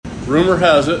rumor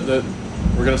has it that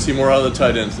we're going to see more out of the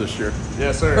tight ends this year.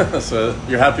 Yes, sir. So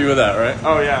you're happy with that, right?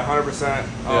 Oh, yeah,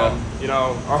 100%. You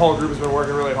know, our whole group has been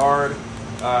working really hard.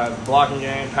 Blocking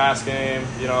game, pass game,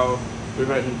 you know, we've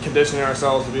been conditioning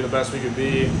ourselves to be the best we could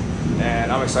be,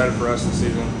 and I'm excited for us this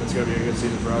season. It's going to be a good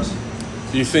season for us.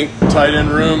 Do you think tight end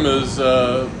room is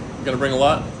going to bring a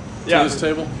lot to this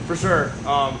table? For sure.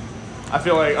 I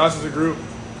feel like us as a group,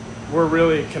 we're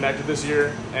really connected this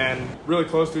year and really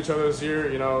close to each other this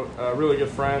year, you know, really good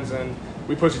friends, and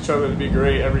we push each other to be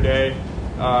great every day.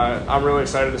 I'm really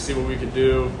excited to see what we can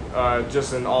do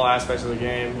just in all aspects of the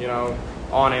game, you know,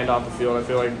 on and off the field. I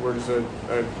feel like we're just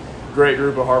a great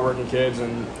group of hardworking kids,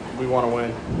 and we want to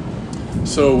win.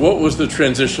 So what was the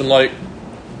transition like?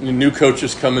 New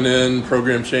coaches coming in,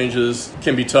 program changes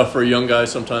can be tough for a young guy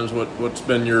sometimes. What's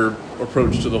been your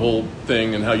approach to the whole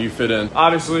thing and how you fit in?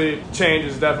 Obviously, change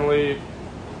is definitely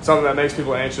something that makes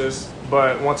people anxious.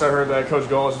 But once I heard that Coach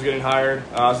Golis was getting hired,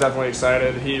 I was definitely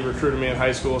excited. He recruited me in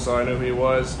high school, so I knew who he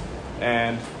was.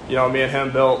 And, you know, me and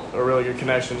him built a really good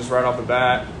connection just right off the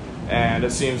bat. And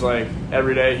it seems like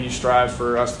every day he strives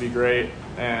for us to be great.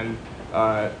 And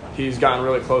he's gotten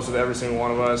really close with every single one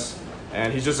of us.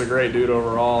 And he's just a great dude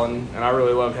overall, and I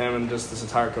really love him and just this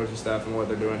entire coaching staff and what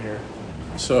they're doing here.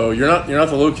 So you're not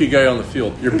the low key guy on the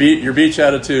field. Your beach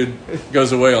attitude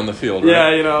goes away on the field, right?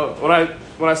 Yeah, you know,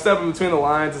 when I step in between the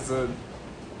lines, it's a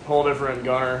whole different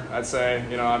Gunnar, I'd say.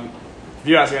 You know, if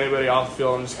you ask anybody off the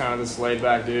field, I'm just kind of this laid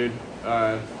back dude.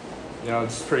 You know,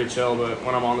 it's pretty chill, but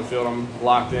when I'm on the field, I'm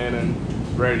locked in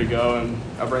and ready to go, and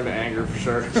I bring the anger for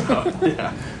sure. So,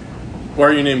 yeah. Why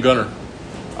are you named Gunnar?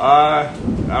 I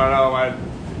don't know.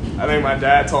 I think my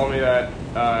dad told me that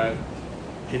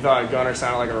he thought Gunnar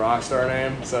sounded like a rock star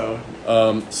name. So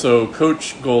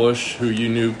Coach Golis, who you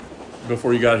knew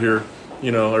before you got here,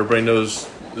 you know, everybody knows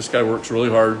this guy works really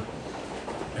hard.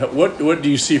 What do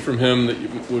you see from him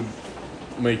that would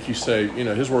make you say, you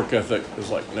know, his work ethic is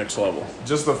like next level?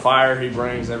 Just the fire he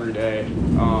brings every day.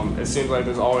 It seems like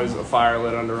there's always a fire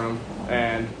lit under him,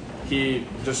 and he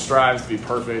just strives to be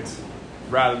perfect,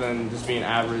 rather than just being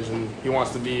average, and he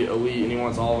wants to be elite, and he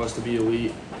wants all of us to be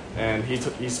elite, and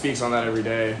he speaks on that every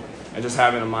day, and just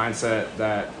having a mindset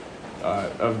that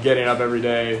of getting up every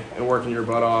day and working your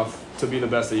butt off to be the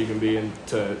best that you can be, and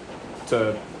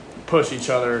to push each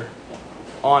other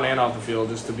on and off the field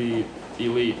just to be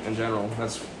elite in general.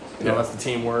 That's that's the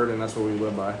team word, and that's what we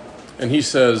live by. And he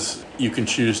says you can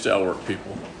choose to outwork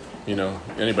people. You know,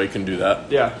 anybody can do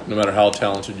that. Yeah. No matter how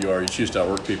talented you are, you choose to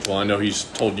outwork people. I know he's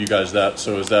told you guys that.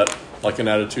 So is that like an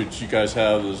attitude you guys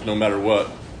have, is no matter what,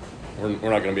 we're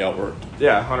not going to be outworked?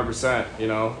 Yeah, 100%. You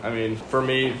know, I mean, for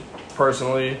me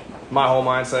personally, my whole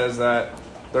mindset is that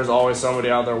there's always somebody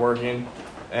out there working.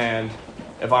 And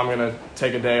if I'm going to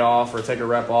take a day off or take a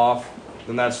rep off,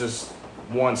 then that's just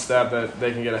one step that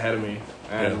they can get ahead of me.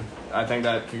 And I think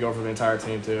that could go for the entire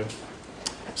team too.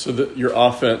 So your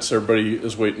offense, everybody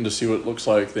is waiting to see what it looks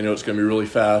like. They know it's going to be really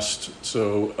fast.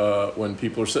 So when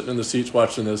people are sitting in the seats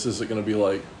watching this, is it going to be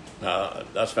like,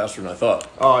 that's faster than I thought?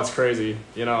 Oh, it's crazy.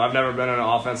 You know, I've never been in an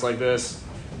offense like this.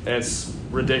 It's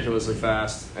ridiculously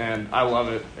fast, and I love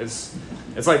it. It's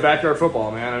like backyard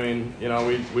football, man. I mean, you know,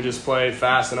 we just play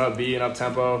fast and upbeat and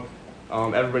up-tempo.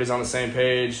 Everybody's on the same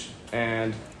page,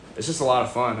 and it's just a lot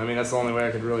of fun. I mean, that's the only way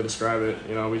I could really describe it.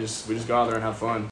 You know, we just go out there and have fun.